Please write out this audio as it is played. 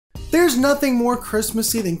There's nothing more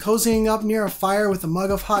Christmassy than cozying up near a fire with a mug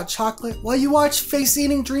of hot chocolate while you watch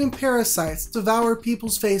face-eating dream parasites devour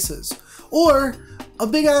people's faces. Or a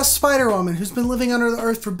big-ass Spider-Woman who's been living under the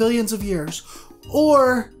earth for billions of years.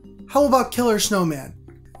 Or how about Killer Snowman?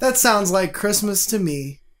 That sounds like Christmas to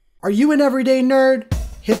me. Are you an everyday nerd?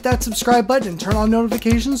 Hit that subscribe button and turn on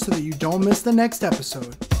notifications so that you don't miss the next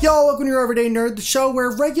episode. Yo, welcome to your Everyday Nerd, the show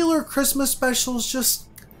where regular Christmas specials just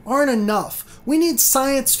aren't enough. We need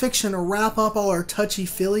science fiction to wrap up all our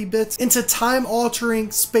touchy-feely bits into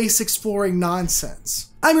time-altering, space-exploring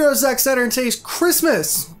nonsense. I'm your host, Zach Setter, and today's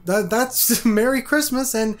Christmas. That's Merry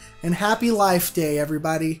Christmas and Happy Life Day,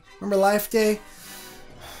 everybody. Remember Life Day?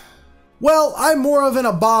 Well, I'm more of in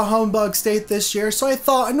a bah humbug state this year, so I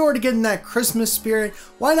thought in order to get in that Christmas spirit,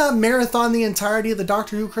 why not marathon the entirety of the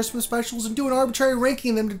Doctor Who Christmas specials and do an arbitrary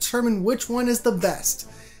ranking of them to determine which one is the best?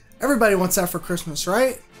 Everybody wants that for Christmas,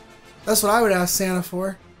 right? That's what I would ask Santa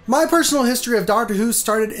for. My personal history of Doctor Who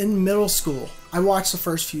started in middle school. I watched the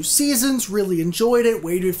first few seasons, really enjoyed it,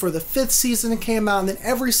 waited for the 5th season to come out, and then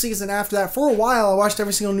every season after that, for a while, I watched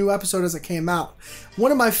every single new episode as it came out.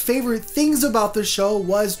 One of my favorite things about the show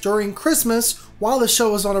was during Christmas, while the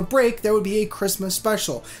show was on a break, there would be a Christmas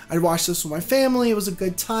special. I'd watch this with my family, it was a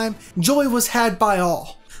good time. Joy was had by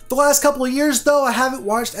all. The last couple of years though, I haven't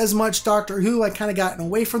watched as much Doctor Who. I kind of gotten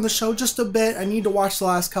away from the show just a bit. I need to watch the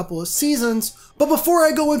last couple of seasons. But before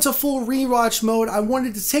I go into full rewatch mode, I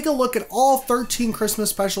wanted to take a look at all 13 Christmas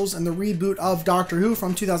specials in the reboot of Doctor Who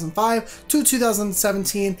from 2005 to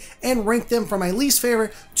 2017 and rank them from my least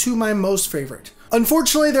favorite to my most favorite.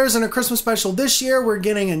 Unfortunately, there isn't a Christmas special this year. We're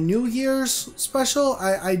getting a New Year's special.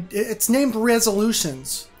 It's named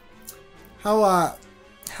Resolutions. How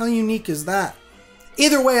unique is that?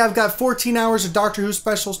 Either way, I've got 14 hours of Doctor Who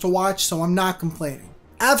specials to watch, so I'm not complaining.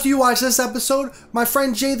 After you watch this episode, my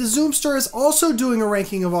friend JaytheZoomster is also doing a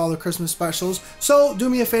ranking of all the Christmas specials, so do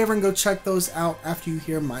me a favor and go check those out after you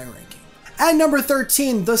hear my ranking. At number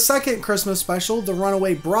 13, the second Christmas special, The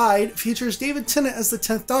Runaway Bride, features David Tennant as the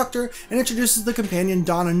 10th Doctor and introduces the companion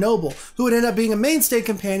Donna Noble, who would end up being a mainstay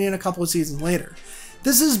companion a couple of seasons later.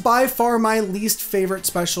 This is by far my least favorite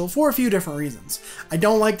special for a few different reasons. I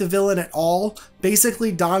don't like the villain at all.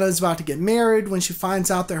 Basically, Donna is about to get married when she finds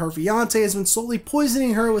out that her fiance has been slowly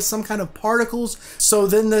poisoning her with some kind of particles, so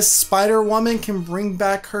then this Spider-Woman can bring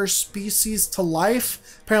back her species to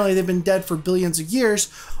life. Apparently they've been dead for billions of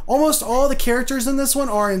years. Almost all the characters in this one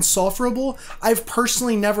are insufferable. I've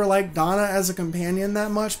personally never liked Donna as a companion that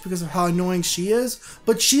much because of how annoying she is,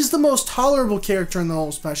 but she's the most tolerable character in the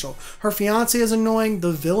whole special. Her fiance is annoying,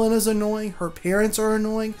 the villain is annoying, her parents are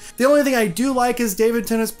annoying. The only thing I do like is David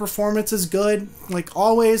Tennant's performance is good, like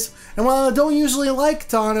always, and while I don't usually like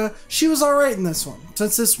Donna, she was alright in this one.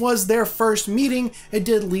 Since this was their first meeting, it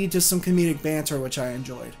did lead to some comedic banter, which I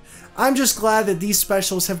enjoyed. I'm just glad that these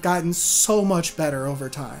specials have gotten so much better over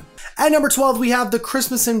time. At number 12, we have The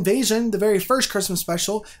Christmas Invasion, the very first Christmas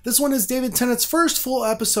special. This one is David Tennant's first full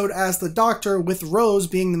episode as the Doctor, with Rose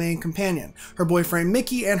being the main companion. Her boyfriend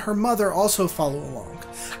Mickey and her mother also follow along.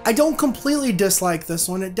 I don't completely dislike this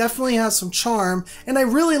one, it definitely has some charm, and I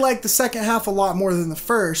really like the second half a lot more than the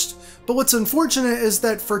first. But what's unfortunate is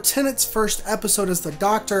that for Tennant's first episode as the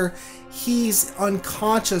Doctor, he's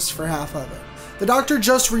unconscious for half of it. The Doctor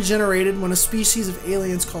just regenerated when a species of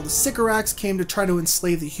aliens called the Sycorax came to try to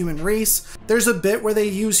enslave the human race. There's a bit where they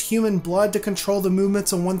use human blood to control the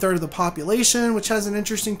movements of 1/3 of the population, which has an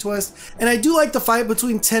interesting twist. And I do like the fight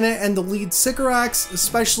between Tennant and the lead Sycorax,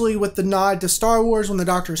 especially with the nod to Star Wars when the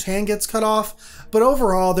Doctor's hand gets cut off. But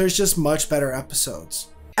overall, there's just much better episodes.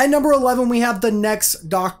 At number 11, we have The Next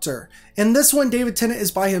Doctor. In this one, David Tennant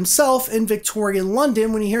is by himself in Victorian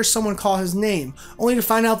London when he hears someone call his name, only to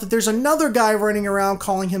find out that there's another guy running around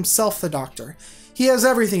calling himself the Doctor. He has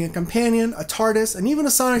everything, a companion, a TARDIS, and even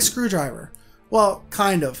a sonic screwdriver. Well,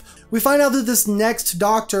 kind of. We find out that this next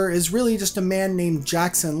Doctor is really just a man named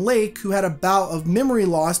Jackson Lake who had a bout of memory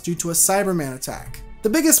loss due to a Cyberman attack. The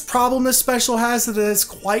biggest problem this special has is that it's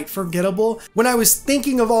quite forgettable. When I was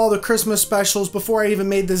thinking of all the Christmas specials before I even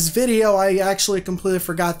made this video, I actually completely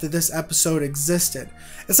forgot that this episode existed.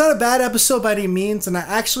 It's not a bad episode by any means, and I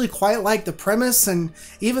actually quite like the premise and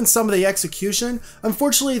even some of the execution.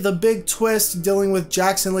 Unfortunately, the big twist dealing with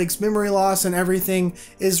Jackson Lake's memory loss and everything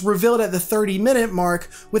is revealed at the 30-minute mark,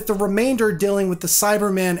 with the remainder dealing with the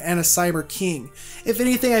Cyberman and a Cyber King. If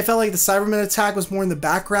anything, I felt like the Cyberman attack was more in the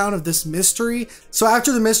background of this mystery, so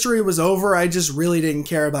after the mystery was over, I just really didn't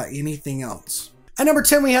care about anything else. At number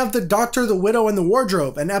 10, we have The Doctor, the Widow, and the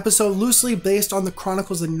Wardrobe, an episode loosely based on the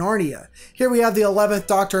Chronicles of Narnia. Here we have the 11th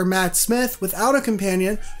Doctor, Matt Smith, without a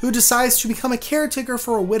companion, who decides to become a caretaker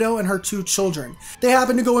for a widow and her 2 children. They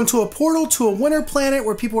happen to go into a portal to a winter planet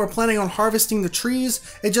where people are planning on harvesting the trees.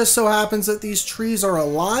 It just so happens that these trees are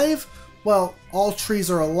alive. Well, all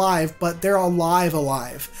trees are alive, but they're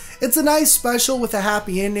alive. It's a nice special with a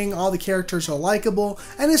happy ending, all the characters are likable,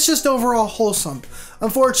 and it's just overall wholesome.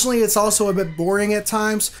 Unfortunately, it's also a bit boring at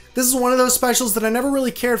times. This is one of those specials that I never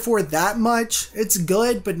really cared for that much. It's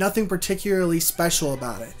good, but nothing particularly special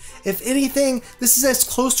about it. If anything, this is as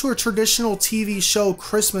close to a traditional TV show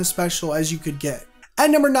Christmas special as you could get. At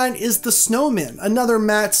number 9 is The Snowman, another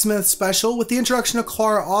Matt Smith special with the introduction of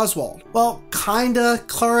Clara Oswald. Well, kinda.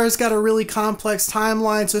 Clara's got a really complex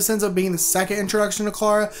timeline, so this ends up being the second introduction to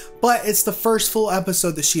Clara, but it's the first full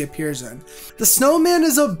episode that she appears in. The Snowman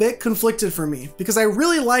is a bit conflicted for me, because I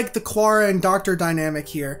really like the Clara and Doctor dynamic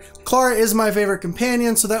here. Clara is my favorite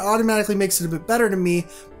companion, so that automatically makes it a bit better to me,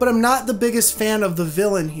 but I'm not the biggest fan of the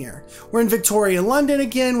villain here. We're in Victorian London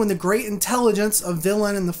again, when the great intelligence, a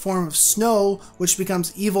villain in the form of snow, which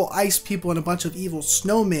becomes evil ice people and a bunch of evil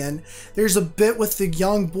snowmen. There's a bit with the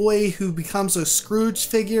young boy who becomes a Scrooge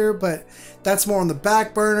figure, but that's more on the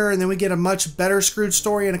back burner, and then we get a much better Scrooge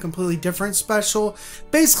story in a completely different special.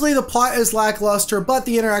 Basically, the plot is lackluster, but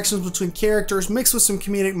the interactions between characters mixed with some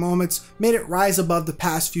comedic moments made it rise above the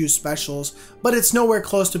past few specials, but it's nowhere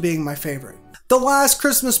close to being my favorite. The last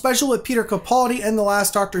Christmas special with Peter Capaldi and the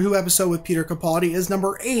last Doctor Who episode with Peter Capaldi is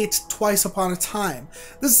number 8, Twice Upon a Time.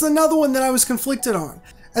 This is another one that I was conflicted on.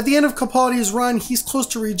 At the end of Capaldi's run, he's close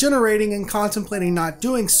to regenerating and contemplating not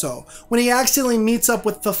doing so, when he accidentally meets up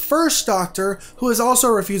with the first Doctor, who is also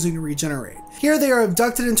refusing to regenerate. Here they are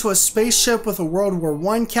abducted into a spaceship with a World War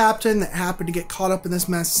I captain that happened to get caught up in this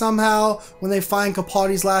mess somehow when they find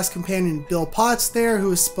Capaldi's last companion Bill Potts there,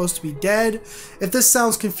 who is supposed to be dead. If this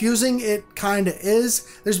sounds confusing, it kinda is.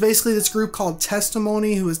 There's basically this group called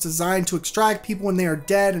Testimony who is designed to extract people when they are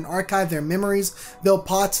dead and archive their memories. Bill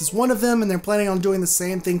Potts is one of them, and they're planning on doing the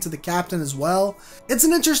same thing to the captain as well. It's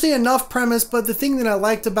an interesting enough premise, but the thing that I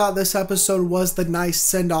liked about this episode was the nice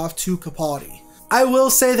send-off to Capaldi. I will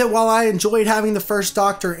say that while I enjoyed having the first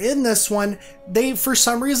Doctor in this one, they for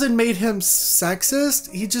some reason made him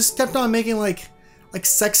sexist. He just kept on making like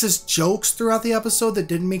sexist jokes throughout the episode that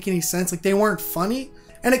didn't make any sense. Like, they weren't funny.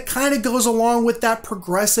 And it kind of goes along with that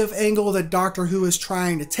progressive angle that Doctor Who is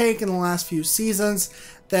trying to take in the last few seasons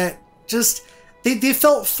that just, they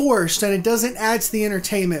felt forced, and it doesn't add to the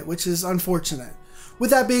entertainment, which is unfortunate. With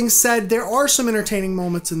that being said, there are some entertaining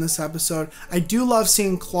moments in this episode. I do love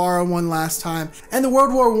seeing Clara one last time, and the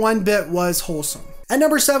World War I bit was wholesome. At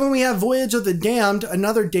number 7, we have Voyage of the Damned,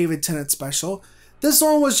 another David Tennant special. This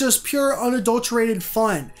one was just pure, unadulterated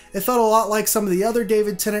fun. It felt a lot like some of the other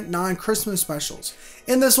David Tennant non-Christmas specials.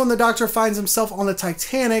 In this one, the Doctor finds himself on the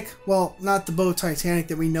Titanic, well, not the boat Titanic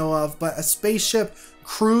that we know of, but a spaceship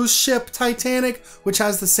cruise ship Titanic, which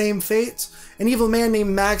has the same fates. An evil man named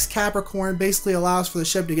Max Capricorn basically allows for the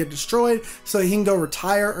ship to get destroyed so he can go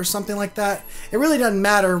retire or something like that. It really doesn't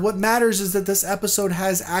matter. What matters is that this episode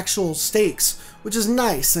has actual stakes, which is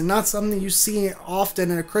nice and not something you see often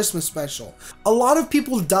in a Christmas special. A lot of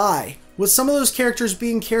people die, with some of those characters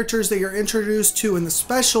being characters that you're introduced to in the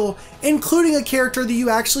special, including a character that you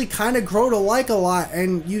actually kind of grow to like a lot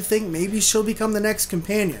and you think maybe she'll become the next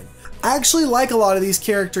companion. I actually like a lot of these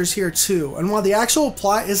characters here too, and while the actual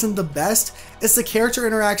plot isn't the best, it's the character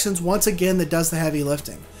interactions once again that does the heavy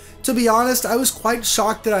lifting. To be honest, I was quite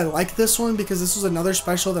shocked that I liked this one because this was another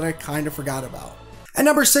special that I kind of forgot about. At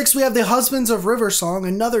number 6, we have The Husbands of Riversong,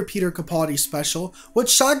 another Peter Capaldi special. What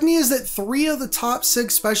shocked me is that 3 of the top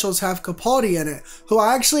 6 specials have Capaldi in it, who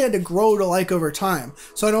I actually had to grow to like over time.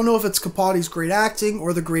 So I don't know if it's Capaldi's great acting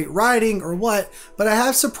or the great writing or what, but I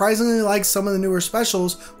have surprisingly liked some of the newer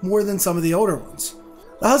specials more than some of the older ones.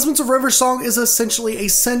 The Husbands of Riversong is essentially a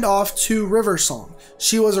send-off to Riversong.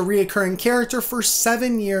 She was a reoccurring character for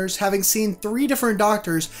 7 years, having seen 3 different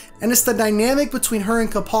Doctors, and it's the dynamic between her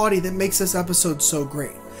and Capaldi that makes this episode so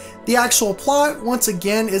great. The actual plot, once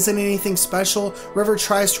again, isn't anything special. River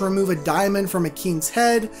tries to remove a diamond from a king's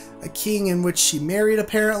head, a king in which she married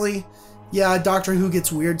apparently. Yeah, Doctor Who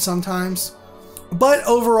gets weird sometimes. But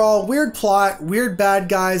overall, weird plot, weird bad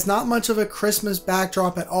guys, not much of a Christmas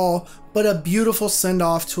backdrop at all, but a beautiful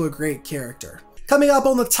send-off to a great character. Coming up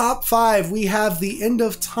on the top 5, we have The End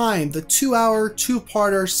of Time, the 2-hour,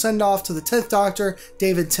 2-parter send-off to the 10th Doctor,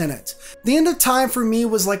 David Tennant. The End of Time for me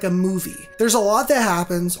was like a movie. There's a lot that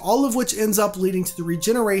happens, all of which ends up leading to the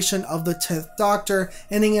regeneration of the 10th Doctor,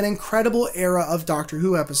 ending an incredible era of Doctor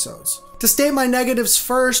Who episodes. To state my negatives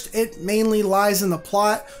first, it mainly lies in the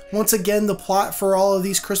plot. Once again, the plot for all of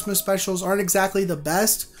these Christmas specials aren't exactly the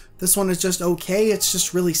best. This one is just okay, it's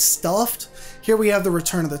just really stuffed. Here we have the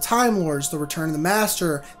return of the Time Lords, the return of the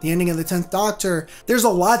Master, the ending of the 10th Doctor. There's a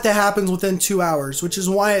lot that happens within 2 hours, which is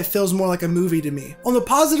why it feels more like a movie to me. On the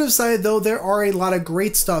positive side though, there are a lot of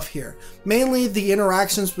great stuff here. Mainly the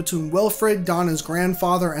interactions between Wilfred, Donna's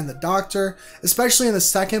grandfather, and the Doctor. Especially in the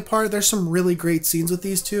second part, there's some really great scenes with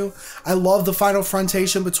these two. I love the final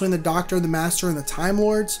confrontation between the Doctor, the Master, and the Time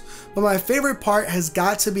Lords. But my favorite part has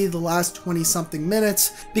got to be the last 20-something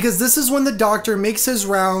minutes, because this is when the Doctor makes his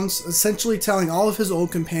rounds, essentially telling all of his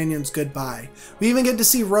old companions goodbye. We even get to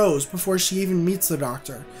see Rose before she even meets the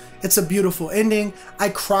Doctor. It's a beautiful ending. I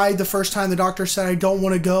cried the first time the Doctor said I don't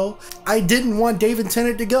want to go. I didn't want David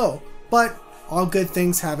Tennant to go, but all good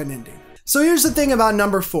things have an ending. So here's the thing about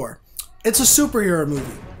number 4. It's a superhero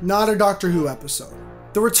movie, not a Doctor Who episode.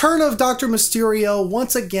 The return of Dr. Mysterio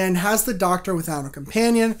once again has the Doctor without a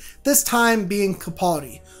companion, this time being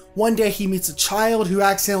Capaldi. One day he meets a child who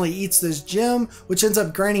accidentally eats this gem, which ends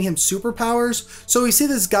up granting him superpowers. So we see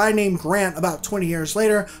this guy named Grant about 20 years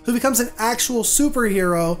later who becomes an actual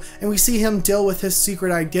superhero, and we see him deal with his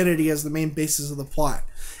secret identity as the main basis of the plot.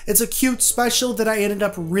 It's a cute special that I ended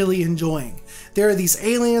up really enjoying. There are these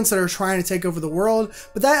aliens that are trying to take over the world,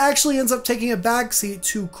 but that actually ends up taking a backseat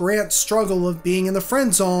to Grant's struggle of being in the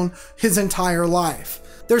friend zone his entire life.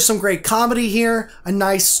 There's some great comedy here, a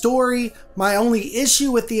nice story. My only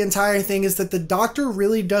issue with the entire thing is that the Doctor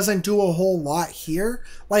really doesn't do a whole lot here.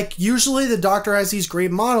 Like, usually the Doctor has these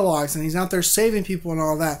great monologues and he's out there saving people and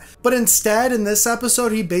all that. But instead, in this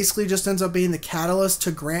episode, he basically just ends up being the catalyst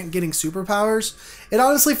to Grant getting superpowers. It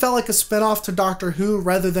honestly felt like a spinoff to Doctor Who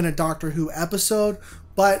rather than a Doctor Who episode,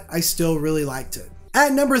 but I still really liked it.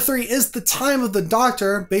 At number 3 is The Time of the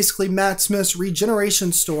Doctor, basically Matt Smith's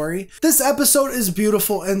regeneration story. This episode is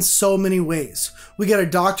beautiful in so many ways. We get a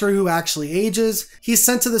Doctor who actually ages. He's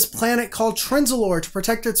sent to this planet called Trenzalore to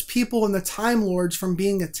protect its people and the Time Lords from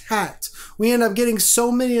being attacked. We end up getting so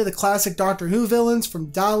many of the classic Doctor Who villains,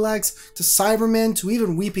 from Daleks to Cybermen to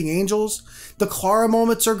even Weeping Angels. The Clara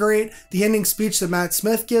moments are great. The ending speech that Matt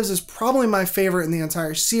Smith gives is probably my favorite in the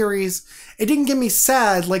entire series. It didn't get me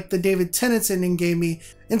sad like the David Tennant's ending gave me.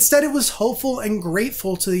 Instead, it was hopeful and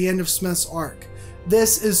grateful to the end of Smith's arc.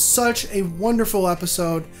 This is such a wonderful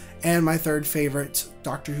episode and my third favorite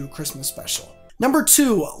Doctor Who Christmas special. Number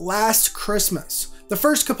 2, Last Christmas. The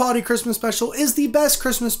first Capaldi Christmas special is the best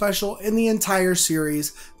Christmas special in the entire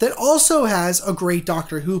series that also has a great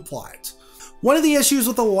Doctor Who plot. One of the issues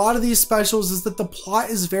with a lot of these specials is that the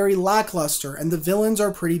plot is very lackluster and the villains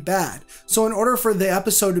are pretty bad. So in order for the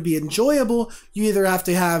episode to be enjoyable, you either have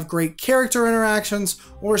to have great character interactions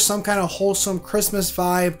or some kind of wholesome Christmas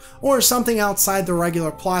vibe or something outside the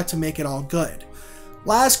regular plot to make it all good.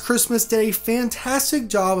 Last Christmas did a fantastic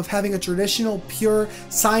job of having a traditional, pure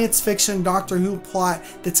science fiction Doctor Who plot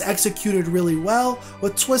that's executed really well,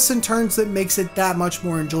 with twists and turns that makes it that much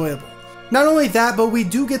more enjoyable. Not only that, but we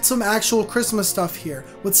do get some actual Christmas stuff here,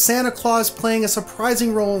 with Santa Claus playing a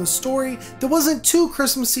surprising role in the story that wasn't too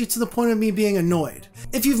Christmassy to the point of me being annoyed.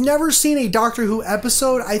 If you've never seen a Doctor Who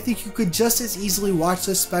episode, I think you could just as easily watch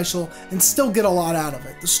this special and still get a lot out of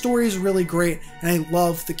it. The story is really great and I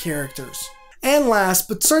love the characters. And last,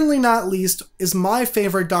 but certainly not least, is my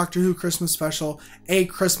favorite Doctor Who Christmas special, A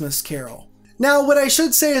Christmas Carol. Now, what I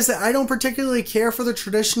should say is that I don't particularly care for the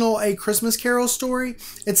traditional A Christmas Carol story.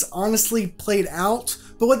 It's honestly played out,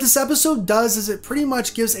 but what this episode does is it pretty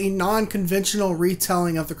much gives a non-conventional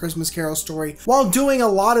retelling of the Christmas Carol story while doing a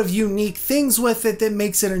lot of unique things with it that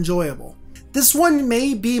makes it enjoyable. This one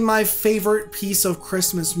may be my favorite piece of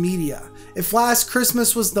Christmas media. If Last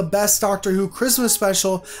Christmas was the best Doctor Who Christmas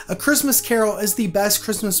special, A Christmas Carol is the best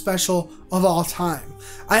Christmas special of all time.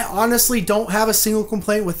 I honestly don't have a single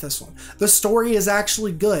complaint with this one. The story is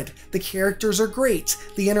actually good. The characters are great.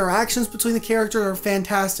 The interactions between the characters are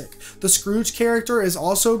fantastic. The Scrooge character is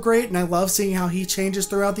also great, and I love seeing how he changes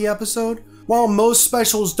throughout the episode. While most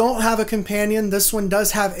specials don't have a companion, this one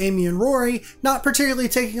does have Amy and Rory, not particularly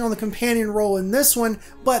taking on the companion role in this one,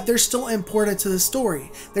 but they're still important to the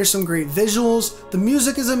story. There's some great visuals, the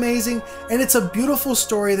music is amazing, and it's a beautiful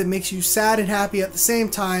story that makes you sad and happy at the same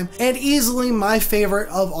time, and easily my favorite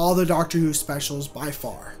of all the Doctor Who specials by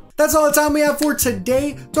far. That's all the time we have for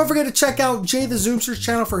today. Don't forget to check out JaytheZoomster's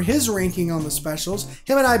channel for his ranking on the specials.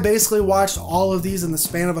 Him and I basically watched all of these in the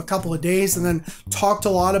span of a couple of days and then talked a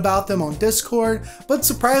lot about them on Discord. But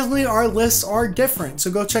surprisingly, our lists are different.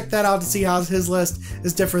 So go check that out to see how his list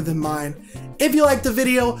is different than mine. If you liked the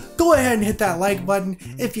video, go ahead and hit that like button.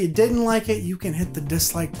 If you didn't like it, you can hit the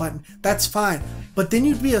dislike button. That's fine. But then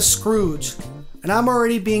you'd be a Scrooge. And I'm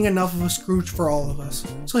already being enough of a Scrooge for all of us.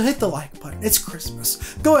 So hit the like button. It's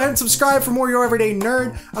Christmas. Go ahead and subscribe for more Your Everyday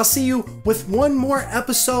Nerd. I'll see you with one more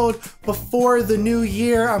episode before the new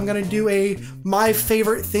year. I'm going to do a My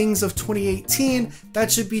Favorite Things of 2018.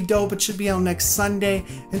 That should be dope. It should be out next Sunday.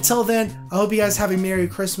 Until then, I hope you guys have a Merry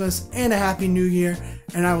Christmas and a Happy New Year.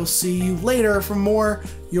 And I will see you later for more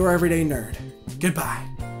Your Everyday Nerd. Goodbye.